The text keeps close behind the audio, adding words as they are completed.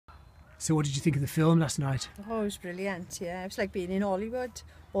So what did you think of the film last night? Oh, it was brilliant, yeah. It was like being in Hollywood.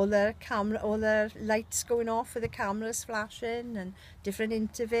 All the lights going off with the cameras flashing and different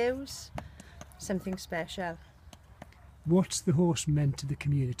interviews. Something special. What's the horse meant to the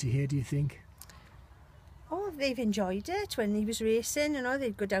community here, do you think? Oh, they've enjoyed it. When he was racing, you know,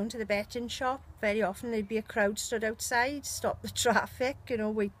 they'd go down to the betting shop. Very often there'd be a crowd stood outside, stop the traffic, you know,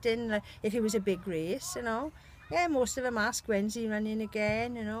 waiting, like, if it was a big race, you know. Yeah, most of them ask, when's he running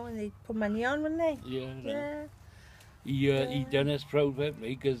again, you know, and they'd put money on, wouldn't they? Yeah. Yeah. He done us proud of me,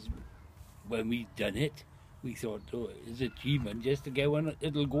 because when we done it, we thought, oh, it's an achievement just to get one,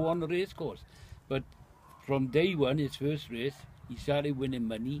 it'll go on the race course. But from day one, his first race, he started winning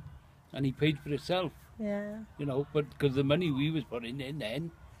money, and he paid for himself. Yeah. You know, but because the money we was putting in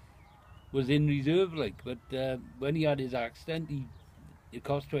then was in reserve, like. But when he had his accident, it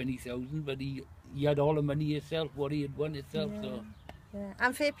cost 20,000, but he had all the money himself, what he had won himself. Yeah. So. Yeah.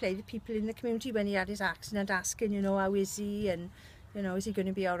 And fair play to people in the community when he had his accident, asking, you know, how is he, and, you know, is he going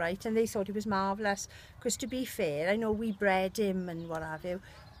to be all right? And they thought he was marvellous. Because to be fair, I know we bred him and what have you,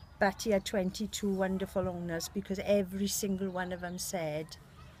 but he had 22 wonderful owners, because every single one of them said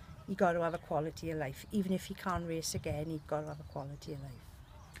he got to have a quality of life. Even if he can't race again, he's got to have a quality of life.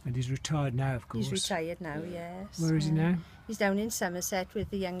 And he's retired now, of course. He's retired now, yes. Where is he now? He's down in Somerset with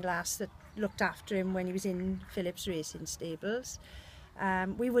the young lass that looked after him when he was in Phillips Racing Stables.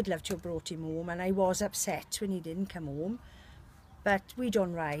 We would love to have brought him home, and I was upset when he didn't come home. But we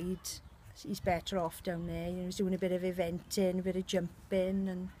don't ride. He's better off down there. You know, he's doing a bit of eventing, a bit of jumping,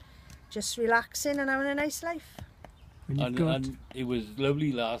 and just relaxing and having a nice life. And it was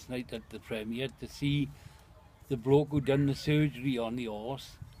lovely last night at the premiere to see the bloke who done the surgery on the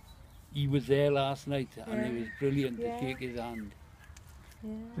horse. He was there last night, and it was brilliant to shake his hand.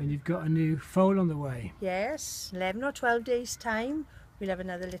 Yeah. And you've got a new foal on the way. Yes, 11 or 12 days' time, we'll have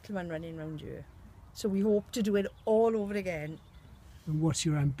another little one running round here. So we hope to do it all over again. And what's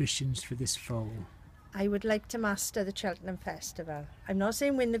your ambitions for this foal? I would like to master the Cheltenham Festival. I'm not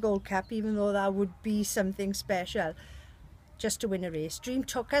saying win the Gold Cup, even though that would be something special, just to win a race. Dream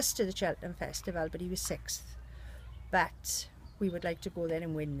took us to the Cheltenham Festival, but he was 6th. But we would like to go there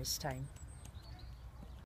and win this time.